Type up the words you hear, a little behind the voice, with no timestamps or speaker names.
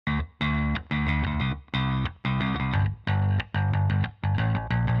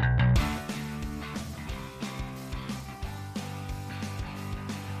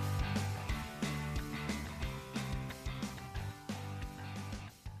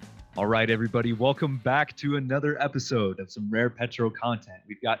All right, everybody, welcome back to another episode of some rare petro content.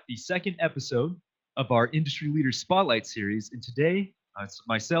 We've got the second episode of our Industry Leaders Spotlight series, and today it's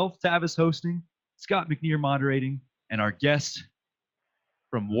myself, Tavis, hosting, Scott McNear moderating, and our guest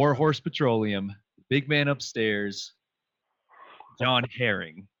from Warhorse Petroleum, the big man upstairs, John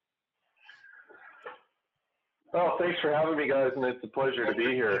Herring. Well, thanks for having me, guys, and it's a pleasure to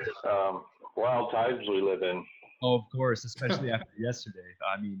be here. Wild times we live in. Oh, of course, especially after yesterday.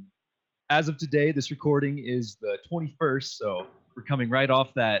 I mean, as of today, this recording is the 21st, so we're coming right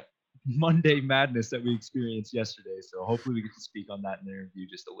off that Monday madness that we experienced yesterday. So hopefully we get to speak on that in the interview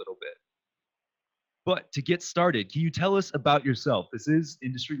just a little bit. But to get started, can you tell us about yourself? This is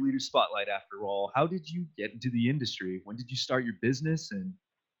Industry Leader Spotlight after all. How did you get into the industry? When did you start your business? And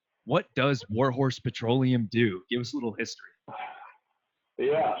what does Warhorse Petroleum do? Give us a little history.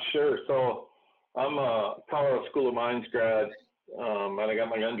 Yeah, sure. So I'm a Colorado School of Mines grad, and I got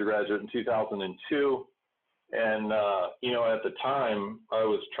my undergraduate in 2002. And, at the time, I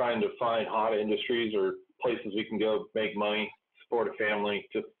was trying to find hot industries or places we can go make money, support a family,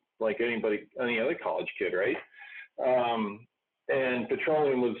 just like any other college kid, right? And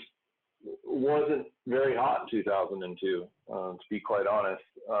petroleum wasn't very hot in 2002, to be quite honest.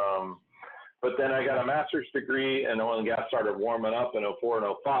 But then I got a master's degree, and oil and gas started warming up in 04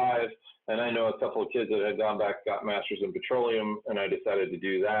 and 05. And I know a couple of kids that had gone back, got masters in petroleum, and I decided to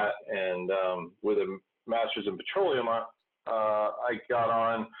do that. And with a master's in petroleum, I got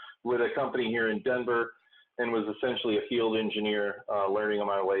on with a company here in Denver and was essentially a field engineer, learning on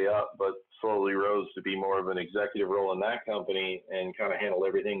my way up, but slowly rose to be more of an executive role in that company and kind of handled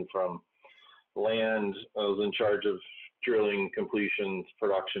everything from land. I was in charge of drilling, completions,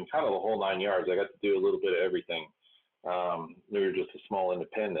 production, kind of the whole 9 yards. I got to do a little bit of everything. We were just a small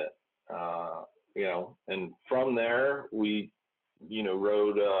independent, and from there we,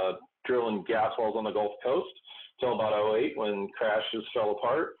 rode drilling gas wells on the Gulf Coast till about 08 when crashes fell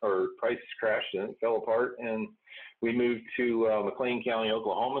apart, or prices crashed and it fell apart. And we moved to McLean County,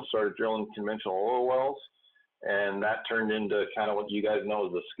 Oklahoma, started drilling conventional oil wells. And that turned into kind of what you guys know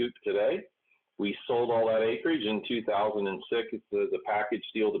as the SCOOP today. We sold all that acreage in 2006 as a package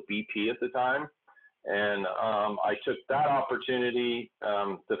deal to BP at the time. And I took that opportunity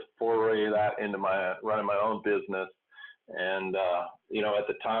to foray that into running my own business. And, at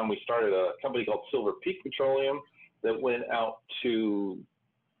the time we started a company called Silver Peak Petroleum that went out to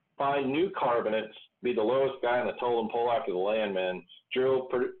find new carbonates, be the lowest guy on the totem pole after the landman, show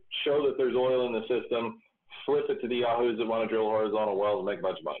that there's oil in the system, flip it to the yahoos that want to drill horizontal wells and make a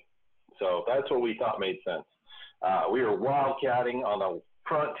bunch of money. So that's what we thought made sense. We were wildcatting on the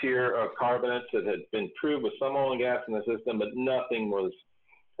frontier of carbonates that had been proved with some oil and gas in the system, but nothing was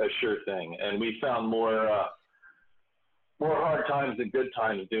a sure thing. And we found more hard times than good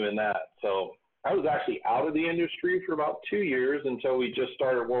times doing that. So I was actually out of the industry for about 2 years until we just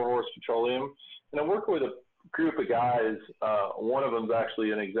started Warhorse Petroleum. And I worked with a group of guys. One of them is actually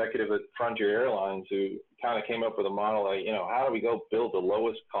an executive at Frontier Airlines who kind of came up with a model like, how do we go build the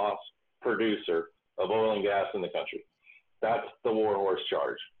lowest cost producer of oil and gas in the country? That's the Warhorse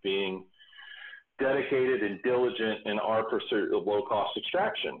charge, being dedicated and diligent in our pursuit of low cost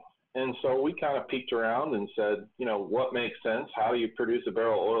extraction. And so we kind of peeked around and said, what makes sense? How do you produce a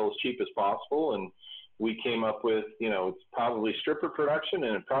barrel of oil as cheap as possible? And we came up with, it's probably stripper production,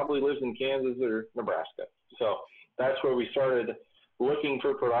 and it probably lives in Kansas or Nebraska. So that's where we started looking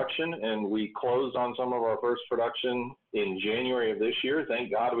for production, and we closed on some of our first production in January of this year.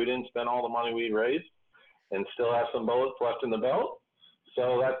 Thank God we didn't spend all the money we'd raised and still have some bullets left in the belt.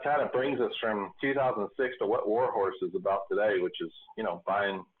 So that kind of brings us from 2006 to what Warhorse is about today, which is,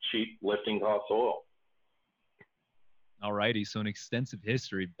 buying cheap lifting cost oil. All righty, so an extensive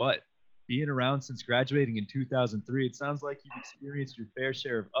history, but being around since graduating in 2003, it sounds like you've experienced your fair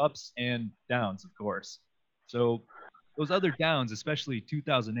share of ups and downs, of course. So those other downs, especially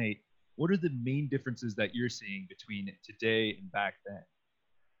 2008, what are the main differences that you're seeing between today and back then?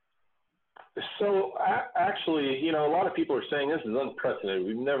 So actually, a lot of people are saying this is unprecedented.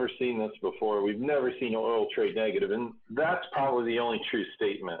 We've never seen this before. We've never seen oil trade negative. And that's probably the only true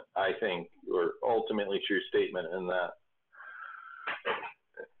statement, I think, or ultimately true statement in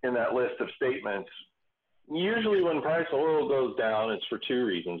that list of statements. Usually when price of oil goes down, it's for two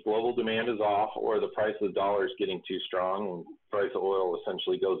reasons. Global demand is off, or the price of the dollar is getting too strong, and price of oil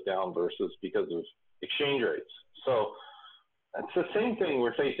essentially goes down versus because of exchange rates. So it's the same thing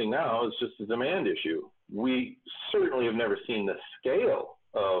we're facing now. It's just a demand issue. We certainly have never seen the scale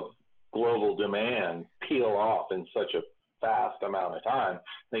of global demand peel off in such a fast amount of time. I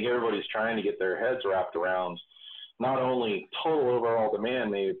think everybody's trying to get their heads wrapped around not only total overall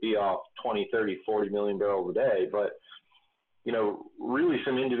demand may be off 20, 30, 40 million barrels a day, but really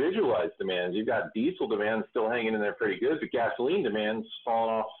some individualized demands. You've got diesel demand still hanging in there pretty good, but gasoline demand's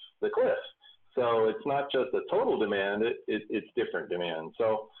fallen off the cliff. So it's not just the total demand, it's different demand.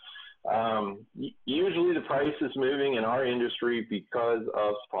 So usually the price is moving in our industry because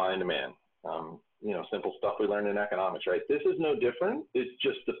of supply and demand. Simple stuff we learned in economics, right? This is no different. It's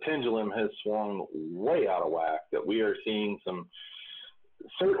just the pendulum has swung way out of whack, that we are seeing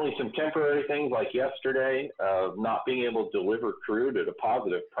certainly some temporary things like yesterday of not being able to deliver crude at a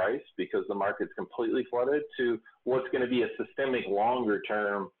positive price because the market's completely flooded, to what's going to be a systemic longer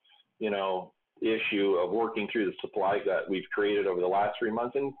term, issue of working through the supply that we've created over the last 3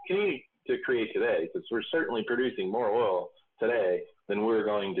 months and continue to create today, because we're certainly producing more oil today than we're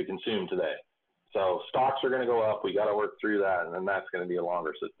going to consume today. So stocks are going to go up. We got to work through that, and then that's going to be a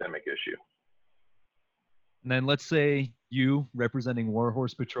longer systemic issue. And then let's say you, representing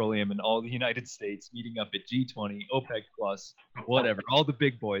Warhorse Petroleum and all the United States, meeting up at G20, OPEC plus, whatever, all the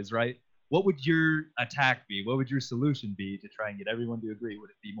big boys, right? What would your attack be? What would your solution be to try and get everyone to agree? Would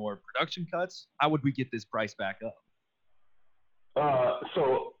it be more production cuts? How would we get this price back up?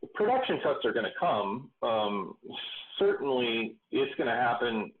 So production cuts are going to come. Certainly, it's going to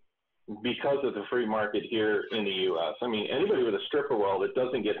happen because of the free market here in the U.S. I mean, anybody with a stripper well that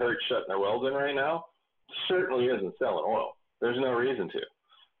doesn't get hurt shutting their wells in right now certainly isn't selling oil. There's no reason to.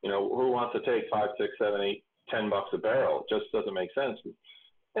 Who wants to take $5, $6, $7, $8, $10 a barrel? It just doesn't make sense.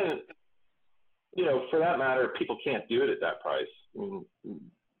 And for that matter, people can't do it at that price.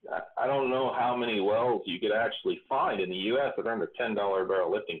 I don't know how many wells you could actually find in the U.S. that are under $10 a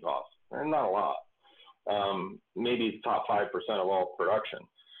barrel lifting costs. There's not a lot. Maybe the top 5% of all production.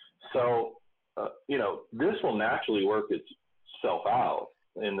 So, this will naturally work itself out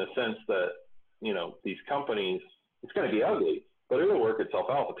in the sense that, these companies, it's going to be ugly, but it'll work itself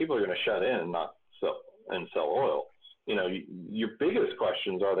out. The people are going to shut in and not sell oil. Your biggest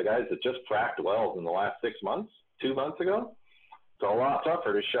questions are the guys that just fracked wells in the last 6 months, 2 months ago. It's a lot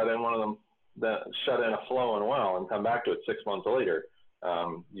tougher to shut in one of them, shut in a flowing well and come back to it 6 months later.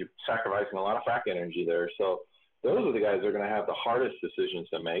 You're sacrificing a lot of frack energy there. So those are the guys that are going to have the hardest decisions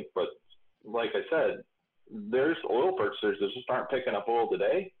to make. But like I said, there's oil purchasers that just aren't picking up oil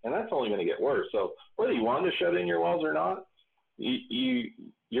today, and that's only going to get worse. So whether you want to shut in your wells or not,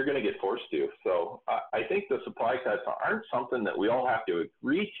 you're going to get forced to. So I think the supply cuts aren't something that we all have to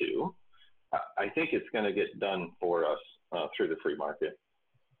agree to. I think it's going to get done for us through the free market.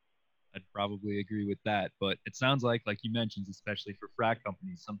 I'd probably agree with that, but it sounds like you mentioned, especially for frac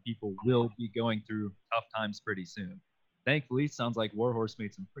companies, some people will be going through tough times pretty soon. Thankfully, it sounds like Warhorse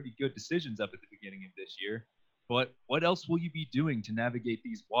made some pretty good decisions up at the beginning of this year. But what else will you be doing to navigate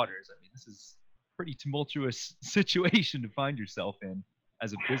these waters? I mean, this is a pretty tumultuous situation to find yourself in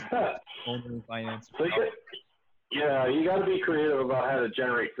as a business owner, finance. Yeah, you got to be creative about how to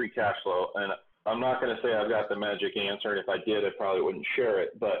generate free cash flow. And I'm not going to say I've got the magic answer, and if I did, I probably wouldn't share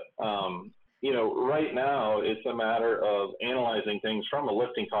it. But right now, it's a matter of analyzing things from a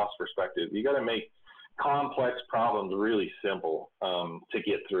lifting cost perspective. You got to make complex problems really simple to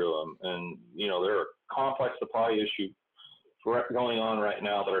get through them. And there are complex supply issues going on right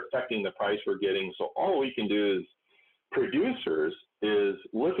now that are affecting the price we're getting. So all we can do as producers is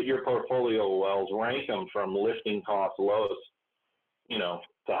look at your portfolio of wells, rank them from lifting costs lowest,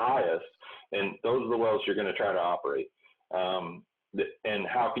 to highest, and those are the wells you're going to try to operate. And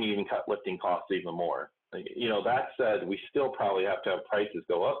how can you even cut lifting costs even more? That said, we still probably have to have prices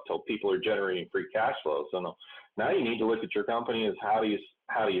go up till people are generating free cash flow. So now you need to look at your company as how do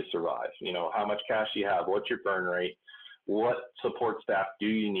you survive? How much cash do you have? What's your burn rate? What support staff do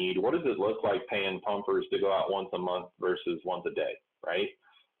you need? What does it look like paying pumpers to go out once a month versus once a day, right?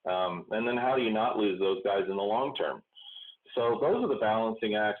 And then how do you not lose those guys in the long term? So those are the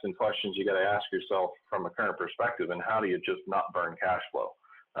balancing acts and questions you got to ask yourself from a current perspective, and how do you just not burn cash flow?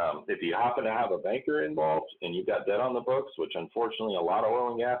 If you happen to have a banker involved and you've got debt on the books, which unfortunately a lot of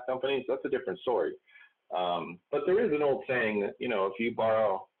oil and gas companies, that's a different story. But there is an old saying that, if you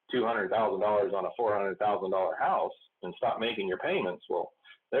borrow $200,000 on a $400,000 house and stop making your payments, well,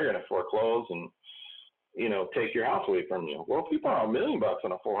 they're going to foreclose and, take your house away from you. Well, if you borrow $1 million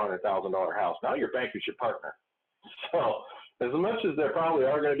on a $400,000 house, now your banker's your partner. So as much as there probably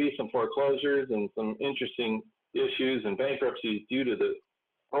are going to be some foreclosures and some interesting issues and bankruptcies due to the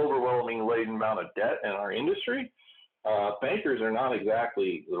overwhelming laden amount of debt in our industry, bankers are not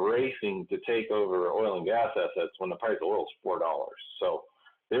exactly racing to take over oil and gas assets when the price of oil is $4. So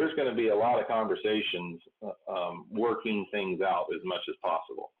there's going to be a lot of conversations working things out as much as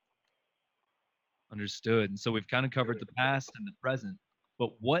possible. Understood. And so we've kind of covered the past and the present,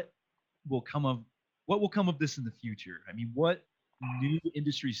 but will come of what will come of this in the future? I mean, what new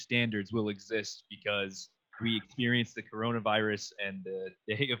industry standards will exist because we experienced the coronavirus and the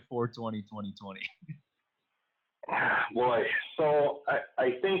day of 420 2020? Boy, so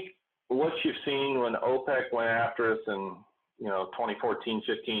I think what you've seen when OPEC went after us in 2014,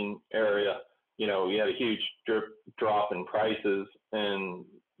 15 area, you had a huge drop in prices, and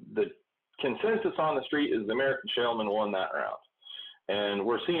the consensus on the street is the American shaleman won that round. And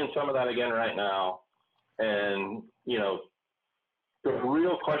we're seeing some of that again right now. And, the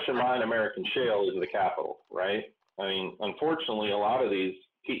real question behind American shale is the capital, right? I mean, unfortunately, a lot of these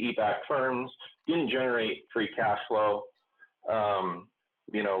PE-backed firms didn't generate free cash flow,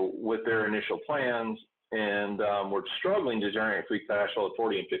 with their initial plans, and we're struggling to generate free cash flow at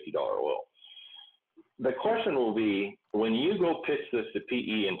 $40 and $50 oil. The question will be, when you go pitch this to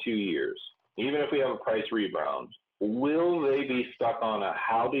PE in 2 years, even if we have a price rebound, will they be stuck on a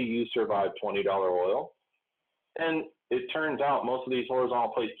how do you survive $20 oil? And it turns out most of these horizontal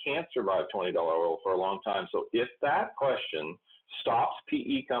plays can't survive $20 oil for a long time. So if that question stops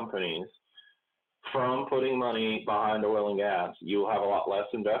PE companies from putting money behind oil and gas, you'll have a lot less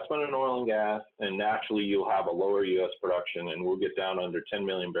investment in oil and gas, and naturally you'll have a lower U.S. production, and we'll get down under 10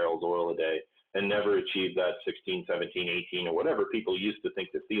 million barrels of oil a day and never achieve that 16, 17, 18, or whatever people used to think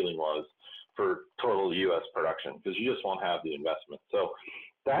the ceiling was for total U.S. production, because you just won't have the investment. So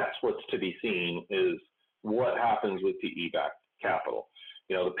that's what's to be seen, is what happens with PE-backed capital.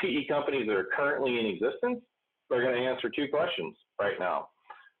 The PE companies that are currently in existence, they're going to answer two questions right now.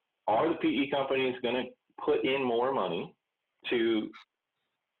 Are the PE companies going to put in more money to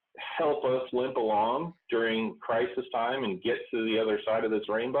help us limp along during crisis time and get to the other side of this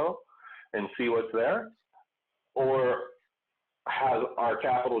rainbow and see what's there? Or has our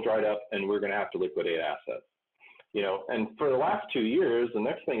capital dried up and we're going to have to liquidate assets? And for the last 2 years, the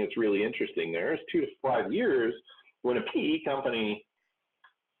next thing that's really interesting there is 2 to 5 years when a PE company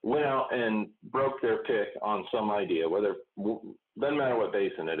went out and broke their pick on some idea, whether, doesn't matter what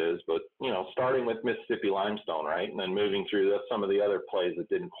basin it is, but, starting with Mississippi limestone, right? And then moving through some of the other plays that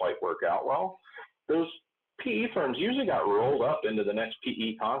didn't quite work out well. Those PE firms usually got rolled up into the next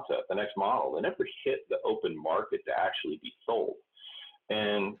PE concept, the next model. They never hit the open market to actually be sold.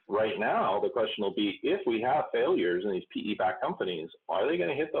 And right now, the question will be, if we have failures in these PE-backed companies, are they going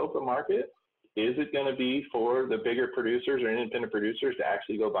to hit the open market? Is it going to be for the bigger producers or independent producers to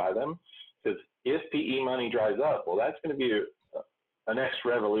actually go buy them? Because if PE money dries up, well, that's going to be a next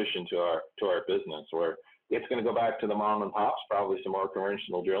revolution to our business, where it's going to go back to the mom and pops, probably some more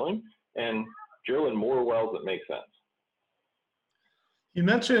conventional drilling, and drilling more wells that make sense. You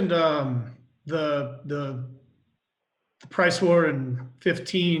mentioned the price war in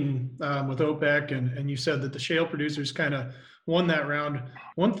 15 with OPEC, and you said that the shale producers kind of won that round.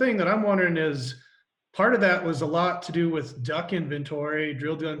 One thing that I'm wondering is, part of that was a lot to do with DUC inventory,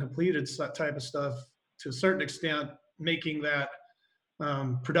 drilled uncompleted type of stuff, to a certain extent, making that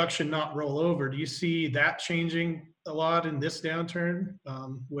production not roll over. Do you see that changing a lot in this downturn,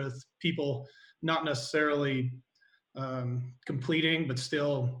 with people not necessarily completing, but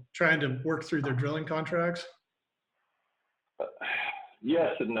still trying to work through their drilling contracts?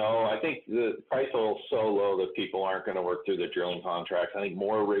 Yes and no. I think the price oil is so low that people aren't going to work through their drilling contracts. I think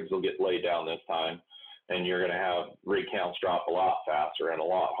more rigs will get laid down this time, and you're going to have rig counts drop a lot faster and a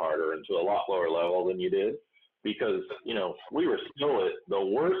lot harder and to a lot lower level than you did, because, we were still at the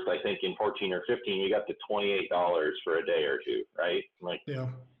worst, I think, in 14 or 15. You got to $28 for a day or two, right? Yeah.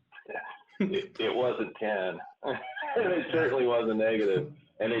 It wasn't 10, and it certainly wasn't negative,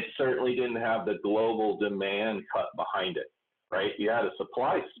 and it certainly didn't have the global demand cut behind it. Right? You had a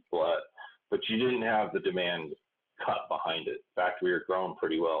supply split, but you didn't have the demand cut behind it. In fact, we were growing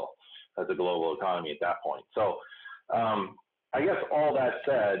pretty well as a global economy at that point. So I guess all that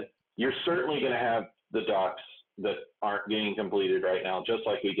said, you're certainly going to have the DUCs that aren't getting completed right now, just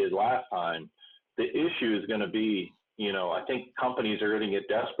like we did last time. The issue is going to be, I think companies are going to get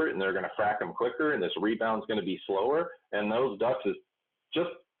desperate and they're going to frack them quicker, and this rebound's going to be slower. And those DUCs is just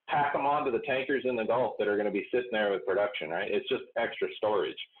tack them onto the tankers in the Gulf that are going to be sitting there with production, right? It's just extra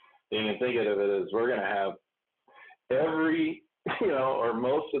storage. You can think of it as, we're going to have every, or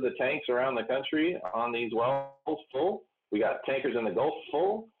most of the tanks around the country on these wells full. We got tankers in the Gulf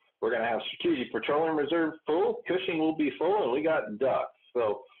full. We're going to have Strategic Petroleum Reserve full. Cushing will be full, and we got DUCs.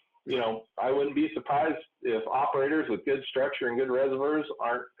 So, I wouldn't be surprised if operators with good structure and good reservoirs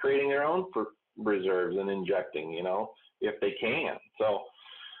aren't creating their own reserves and injecting, if they can. So,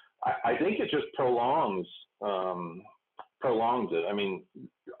 I think it just prolongs it. I mean,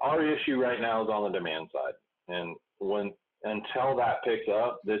 our issue right now is on the demand side. And until that picks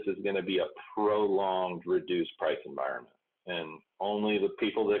up, this is going to be a prolonged reduced price environment. And only the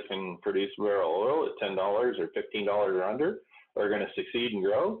people that can produce barrel oil at $10 or $15 or under are going to succeed and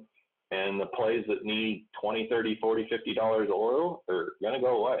grow. And the plays that need $20, $30, $40, $50 oil are going to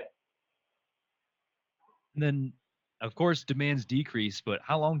go away. And then, of course, demand's decrease, but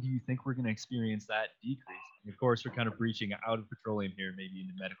how long do you think we're going to experience that decrease? And of course, we're kind of breaching out of petroleum here, maybe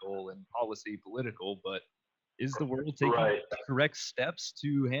into medical and policy, political, but is the world taking the correct steps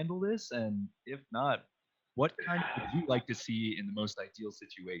to handle this? And if not, what kind of would you like to see in the most ideal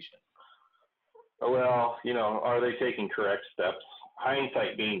situation? Well, are they taking correct steps?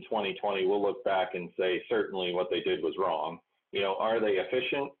 Hindsight being 2020, we'll look back and say certainly what they did was wrong. Are they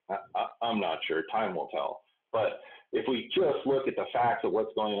efficient? I'm not sure. Time will tell. But if we just look at the facts of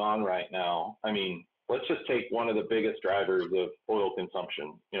what's going on right now, I mean, let's just take one of the biggest drivers of oil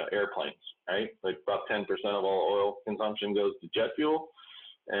consumption, airplanes, right? Like about 10% of all oil consumption goes to jet fuel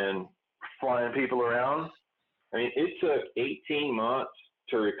and flying people around. I mean, it took 18 months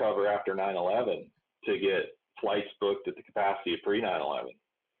to recover after 9/11 to get flights booked at the capacity of pre-9/11.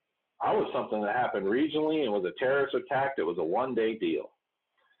 I was something that happened regionally and was a terrorist attack. It was a one-day deal.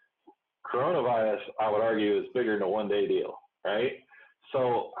 Coronavirus, I would argue, is bigger than a one-day deal, right?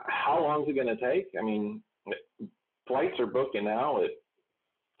 So how long is it going to take? I mean, flights are booking now at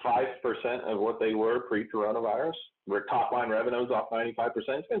 5% of what they were pre-coronavirus. Where top-line revenue is off 95%.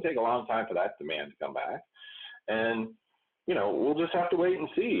 It's going to take a long time for that demand to come back. And, we'll just have to wait and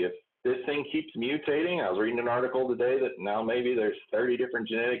see if this thing keeps mutating. I was reading an article today that now maybe there's 30 different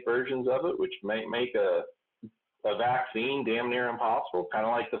genetic versions of it, which may make a vaccine damn near impossible, kind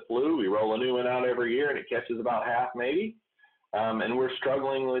of like the flu. We roll a new one out every year and it catches about half maybe. And we're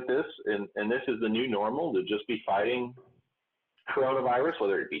struggling with this, and this is the new normal, to just be fighting coronavirus,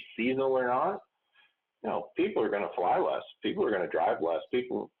 whether it be seasonal or not. People are going to fly less. People are going to drive less.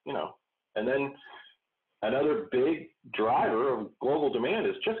 And then another big driver of global demand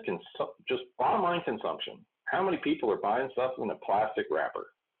is just bottom line consumption. How many people are buying stuff in a plastic wrapper,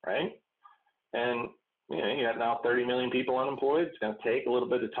 right? And you got now 30 million people unemployed. It's going to take a little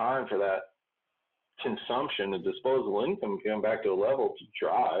bit of time for that consumption and disposable income to come back to a level to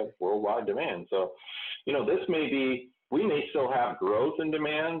drive worldwide demand. So, we may still have growth in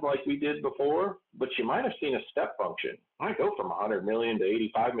demand like we did before, but you might have seen a step function. I might go from 100 million to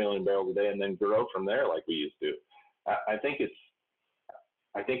 85 million barrels a day and then grow from there like we used to. I think it's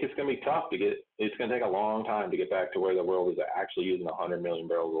going to be tough it's going to take a long time to get back to where the world is actually using 100 million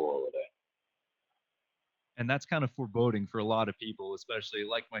barrels of oil a day. And that's kind of foreboding for a lot of people, especially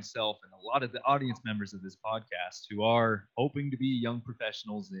like myself and a lot of the audience members of this podcast who are hoping to be young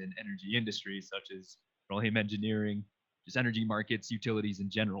professionals in energy industries such as petroleum engineering, just energy markets, utilities in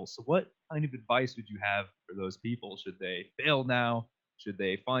general. So what kind of advice would you have for those people? Should they fail now? Should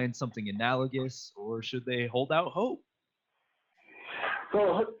they find something analogous, or should they hold out hope?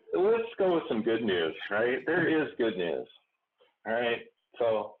 So let's go with some good news, right? There is good news. All right.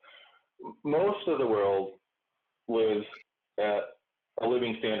 So most of the world lives at a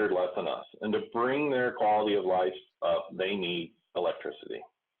living standard less than us. And to bring their quality of life up, they need electricity.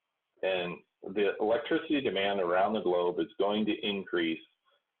 And the electricity demand around the globe is going to increase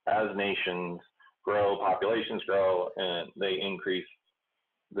as nations grow, populations grow, and they increase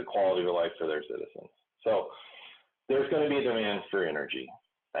the quality of life for their citizens. So there's going to be a demand for energy.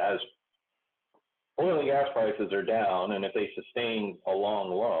 As oil and gas prices are down, and if they sustain a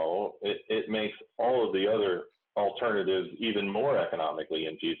long low, it makes all of the other alternatives even more economically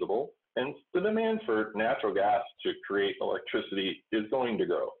infeasible. And the demand for natural gas to create electricity is going to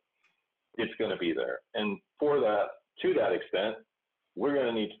grow. It's going to be there. And to that extent, we're going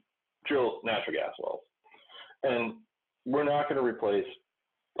to need to drill natural gas wells. And we're not going to replace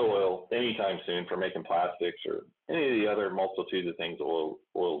oil anytime soon for making plastics or any of the other multitudes of things oil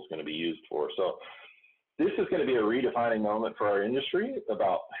is going to be used for. So this is going to be a redefining moment for our industry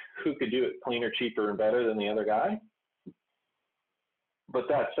about who could do it cleaner, cheaper, and better than the other guy. But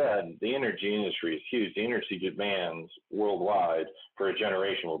that said, the energy industry is huge. The energy demands worldwide for a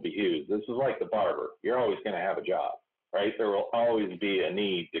generation will be huge. This is like the barber. You're always going to have a job, right? There will always be a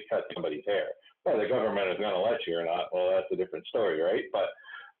need to cut somebody's hair. Whether the government is going to let you or not, well, that's a different story, right? But,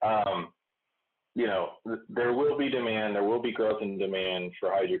 there will be demand. There will be growth in demand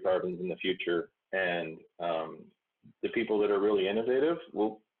for hydrocarbons in the future. And the people that are really innovative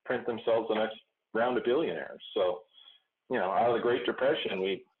will print themselves the next round of billionaires. So, out of the Great Depression,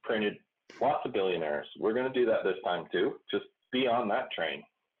 we printed lots of billionaires. We're going to do that this time too. Just be on that train.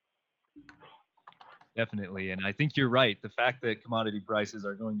 Definitely. And I think you're right. The fact that commodity prices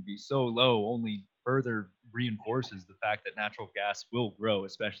are going to be so low only further reinforces the fact that natural gas will grow,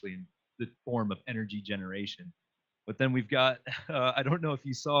 especially in the form of energy generation. But then we've got, I don't know if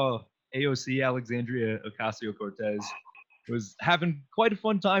you saw AOC, Alexandria Ocasio Cortez, was having quite a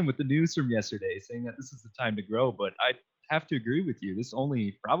fun time with the news from yesterday, saying that this is the time to grow. But I have to agree with you. This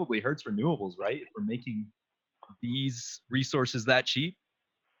only probably hurts renewables, right? If we're making these resources that cheap.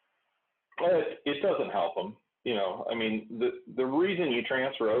 Well, it doesn't help them. I mean, the reason you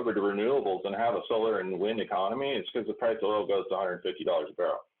transfer over to renewables and have a solar and wind economy is because the price of oil goes to $150 a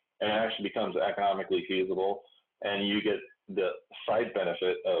barrel, and it actually becomes economically feasible, and you get the side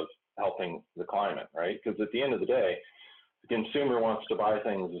benefit of helping the climate, right? Because at the end of the day, the consumer wants to buy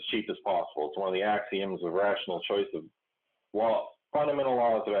things as cheap as possible. It's one of the axioms of rational choice of fundamental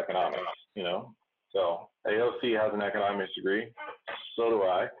laws of economics. So AOC has an economics degree, so do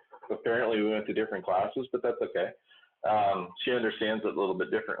I. Apparently we went to different classes, but that's okay. She understands it a little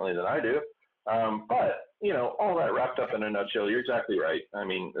bit differently than I do. But, all that wrapped up in a nutshell, you're exactly right. I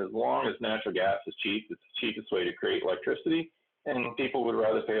mean, as long as natural gas is cheap, it's the cheapest way to create electricity, and people would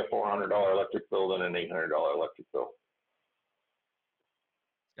rather pay a $400 electric bill than an $800 electric bill.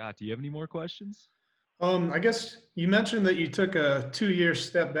 Scott, do you have any more questions? I guess you mentioned that you took a 2-year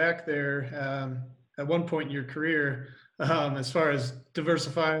step back there at one point in your career. As far as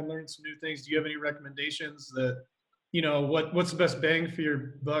diversify and learn some new things, do you have any recommendations that, what's the best bang for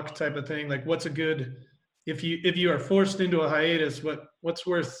your buck type of thing? Like what's a good, if you are forced into a hiatus, what's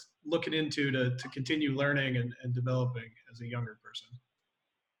worth looking into to continue learning and developing as a younger person?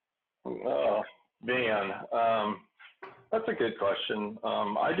 Oh, man, that's a good question.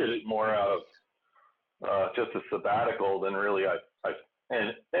 I did it more out of just a sabbatical than really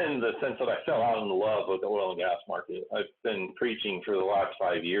and in the sense that I fell out in love with the oil and gas market. I've been preaching for the last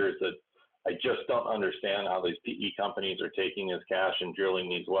 5 years that I just don't understand how these PE companies are taking this cash and drilling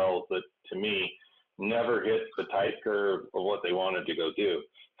these wells that, to me, never hit the type curve of what they wanted to go do.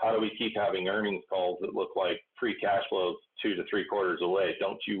 How do we keep having earnings calls that look like free cash flows 2 to 3 quarters away?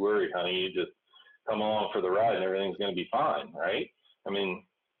 Don't you worry, honey. You just come along for the ride and everything's going to be fine, right? I mean,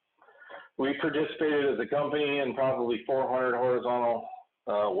 we participated as a company in probably 400 horizontal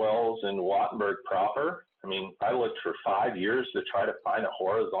wells in Wattenberg proper. I mean, I looked for 5 years to try to find a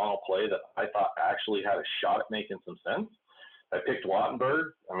horizontal play that I thought actually had a shot at making some sense. I picked Wattenberg.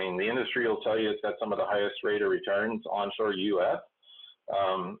 I mean, the industry will tell you it's got some of the highest rate of returns onshore U.S.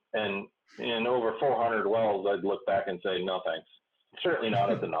 And in over 400 wells, I'd look back and say, no, thanks. Certainly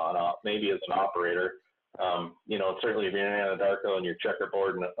not as a non-op, maybe as an operator. Certainly if you're in Anadarko and you're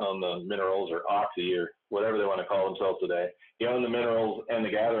checkerboard on the minerals or Oxy or whatever they want to call themselves today, you own the minerals and the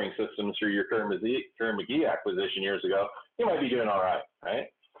gathering systems through your Kerr-McGee acquisition years ago, you might be doing all right, right?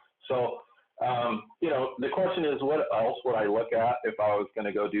 So, the question is, what else would I look at if I was going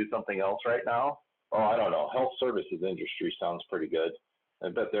to go do something else right now? Oh, I don't know. Health services industry sounds pretty good. I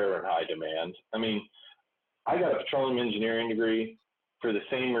bet they're in high demand. I mean, I got a petroleum engineering degree for the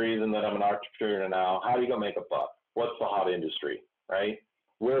same reason that I'm an entrepreneur now. How do you go make a buck? What's the hot industry, right?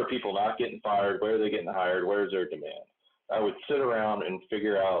 Where are people not getting fired? Where are they getting hired? Where's their demand? I would sit around and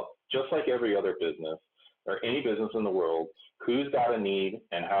figure out, just like every other business or any business in the world, who's got a need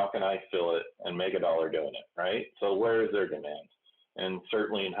and how can I fill it and make $1 doing it, right? So where is their demand? And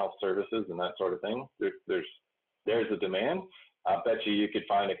certainly in health services and that sort of thing, there's a demand. I bet you could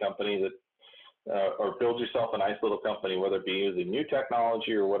find a company that or build yourself a nice little company, whether it be using new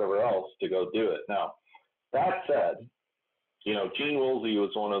technology or whatever else, to go do it. Now, that said, Gene Woolsey was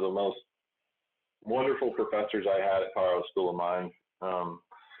one of the most wonderful professors I had at Colorado School of Mines,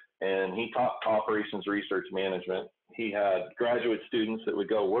 and he taught operations research management. He had graduate students that would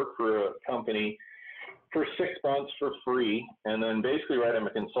go work for a company for 6 months for free, and then basically write them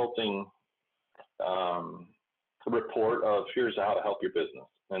a consulting report of here's how to help your business.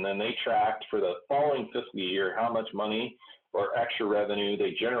 And then they tracked for the following fiscal year how much money or extra revenue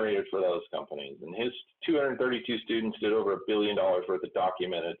they generated for those companies. And his 232 students did over $1 billion worth of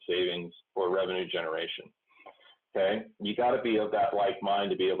documented savings for revenue generation. Okay, you got to be of that like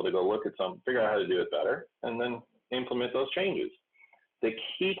mind to be able to go look at something, figure out how to do it better, and then implement those changes. The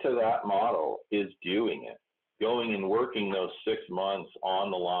key to that model is doing it, going and working those 6 months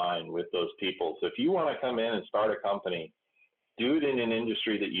on the line with those people. So if you want to come in and start a company, do it in an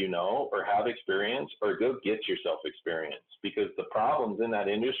industry that you know or have experience, or go get yourself experience, because the problems in that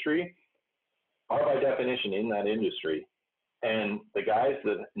industry are by definition in that industry. And the guys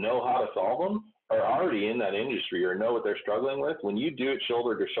that know how to solve them are already in that industry or know what they're struggling with. When you do it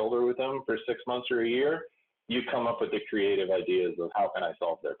shoulder to shoulder with them for 6 months or a year, you come up with the creative ideas of how can I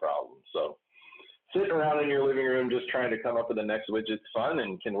solve their problems. So sitting around in your living room just trying to come up with the next widget's fun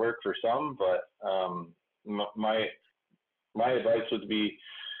and can work for some, but my advice would be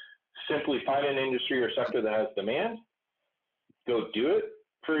simply find an industry or sector that has demand, go do it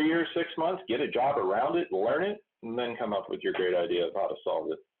for a year, 6 months, get a job around it, learn it, and then come up with your great idea of how to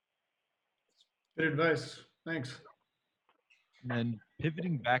solve it. Good advice. Thanks. And then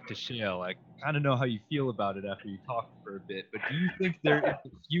pivoting back to shale, I kind of know how you feel about it after you talked for a bit, but do you think there is a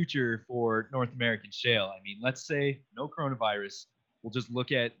future for North American shale? I mean, let's say no coronavirus. We'll just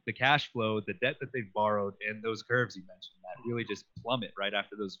look at the cash flow, the debt that they've borrowed, and those curves you mentioned that really just plummet right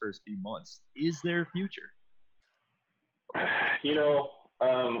after those first few months. Is there a future? You know,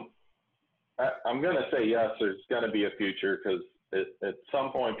 I'm going to say yes, there's going to be a future, because at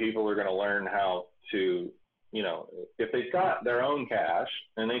some point people are going to learn how to, you know, if they've got their own cash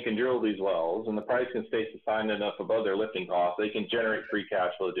and they can drill these wells and the price can stay sustained enough above their lifting costs, they can generate free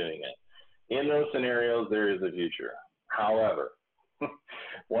cash flow doing it. In those scenarios, there is a future. However,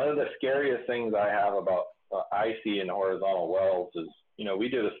 one of the scariest things I see in horizontal wells is, you know, we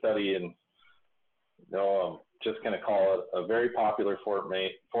did a study in, just going to call it a very popular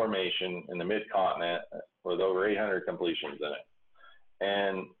formation in the mid-continent with over 800 completions in it.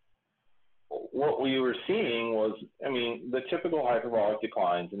 And what we were seeing was, I mean, the typical hyperbolic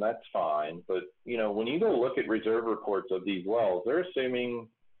declines, and that's fine. But, you know, when you go look at reserve reports of these wells, they're assuming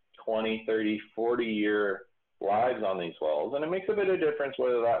 20, 30, 40-year lives on these wells. And it makes a bit of difference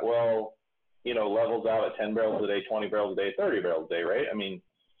whether that well, you know, levels out at 10 barrels a day, 20 barrels a day, 30 barrels a day, right? I mean,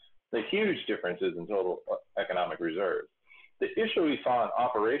 the huge differences in total economic reserves. The issue we saw in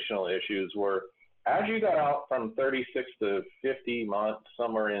operational issues were, as you got out from 36 to 50 months,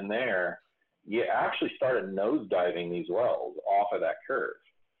 somewhere in there, you actually started nosediving these wells off of that curve.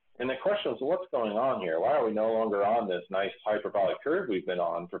 And the question was, what's going on here? Why are we no longer on this nice hyperbolic curve we've been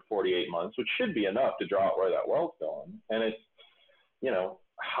on for 48 months, which should be enough to draw out where that well's going? And it's, you know,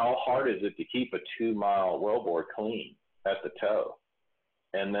 how hard is it to keep a 2-mile wellbore clean at the toe?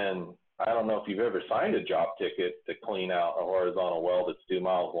 And then I don't know if you've ever signed a job ticket to clean out a horizontal well that's 2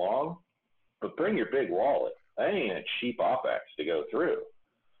 miles long, but bring your big wallet. That ain't a cheap OpEx to go through.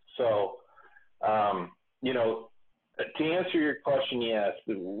 So, you know, to answer your question, yes,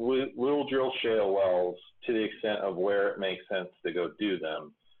 we'll drill shale wells to the extent of where it makes sense to go do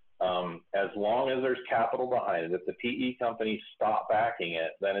them. As long as there's capital behind it. If the PE companies stop backing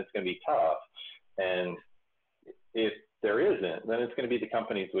it, then it's going to be tough. And if there isn't, then it's going to be the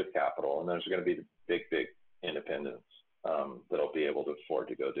companies with capital, and there's going to be the big independents that'll be able to afford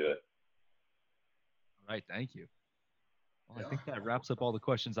to go do it. All right, thank you. Well, I think that wraps up all the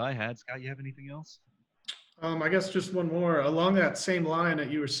questions I had. Scott, you have anything else? I guess just one more along that same line that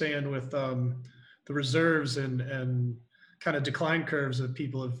you were saying with the reserves and kind of decline curves that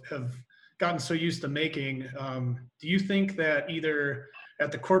people have gotten so used to making. Do you think that either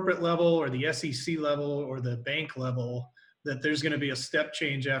at the corporate level or the SEC level or the bank level, that there's going to be a step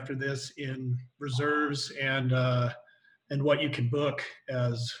change after this in reserves and what you can book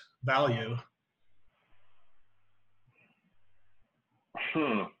as value?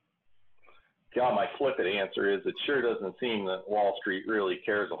 God, my flippant answer is it sure doesn't seem that Wall Street really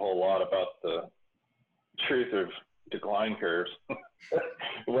cares a whole lot about the truth of decline curves,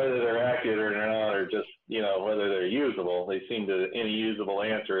 whether they're accurate or not, or just, you know, whether they're usable. They seem to, any usable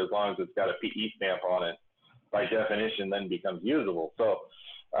answer, as long as it's got a PE stamp on it, by definition, then becomes usable. So,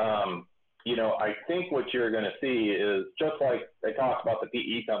 you know, I think what you're going to see is, just like they talk about the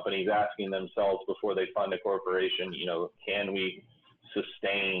PE companies asking themselves before they fund a corporation, you know, can we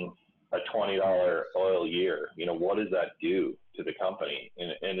sustain a $20 oil year? You know, what does that do to the company?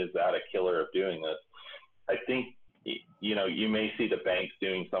 And is that a killer of doing this? I think, you know, you may see the banks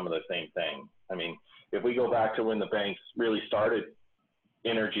doing some of the same thing. I mean, if we go back to when the banks really started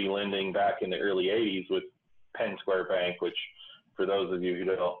energy lending back in the early 80s with Penn Square Bank, which for those of you who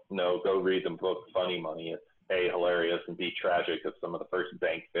don't know, go read the book Funny Money. It's A, hilarious, and B, tragic of some of the first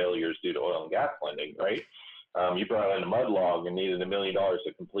bank failures due to oil and gas lending, right? You brought in a mud log and needed $1 million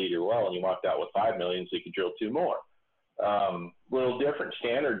to complete your well, and you walked out with $5 million so you could drill 2 more. Little different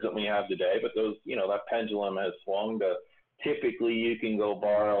standards that we have today, but those, you know, that pendulum has swung to, typically you can go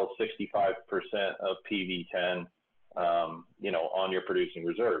borrow 65% of PV10, you know, on your producing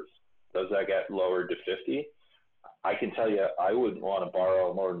reserves. Does that get lowered to 50? I can tell you, I wouldn't want to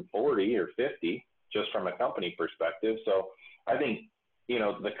borrow more than 40 or 50 just from a company perspective. So I think, you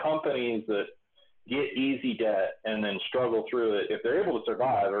know, the companies that get easy debt and then struggle through it, if they're able to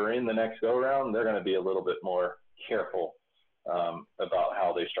survive or in the next go round, they're going to be a little bit more careful about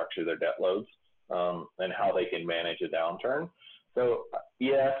how they structure their debt loads and how they can manage a downturn. So,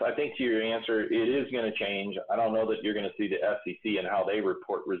 yes, I think to your answer, it is going to change. I don't know that you're going to see the SEC and how they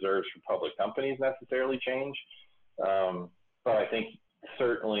report reserves for public companies necessarily change. But I think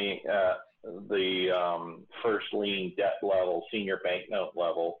certainly the first lien debt level, senior bank note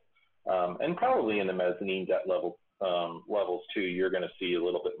level, and probably in the mezzanine debt level levels too, you're going to see a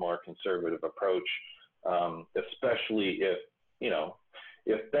little bit more conservative approach, especially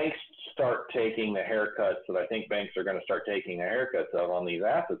if banks start taking the haircuts that I think banks are going to start taking the haircuts of on these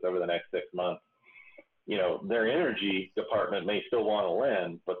assets over the next 6 months. Their energy department may still want to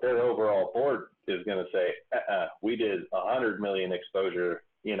lend, but their overall board is going to say, we did 100 million exposure,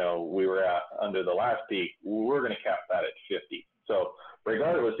 we were at under the last peak. We're going to cap that at 50. So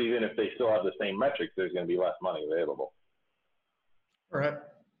regardless, even if they still have the same metrics, there's going to be less money available. All right.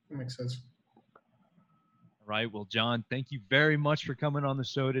 That makes sense. All right. Well, John, thank you very much for coming on the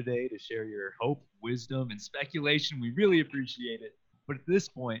show today to share your hope, wisdom, and speculation. We really appreciate it. But at this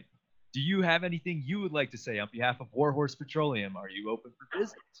point, do you have anything you would like to say on behalf of Warhorse Petroleum? Are you open for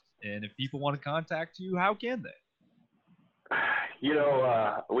business? And if people want to contact you, how can they? We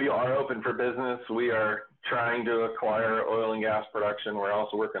are open for business. We are trying to acquire oil and gas production. We're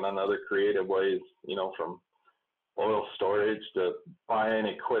also working on other creative ways, from oil storage to buying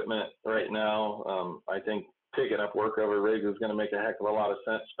equipment right now. I think picking up workover rigs is going to make a heck of a lot of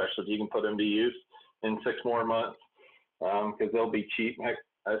sense, especially if you can put them to use in 6 more months, because they'll be cheap. Heck,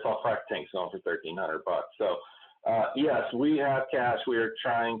 I saw frac tanks going for $1,300. So, yes, we have cash. We are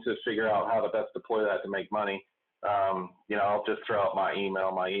trying to figure out how to best deploy that to make money. I'll just throw out my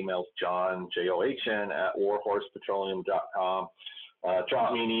email. My email's John, John, @warhorsepetroleum.com.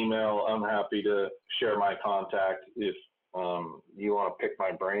 Drop me an email. I'm happy to share my contact. If you want to pick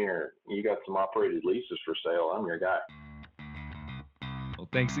my brain or you got some operated leases for sale, I'm your guy. Well,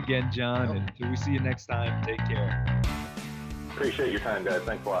 thanks again, John. And until we see you next time, take care. Appreciate your time, guys.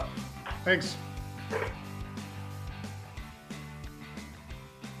 Thanks a lot. Thanks.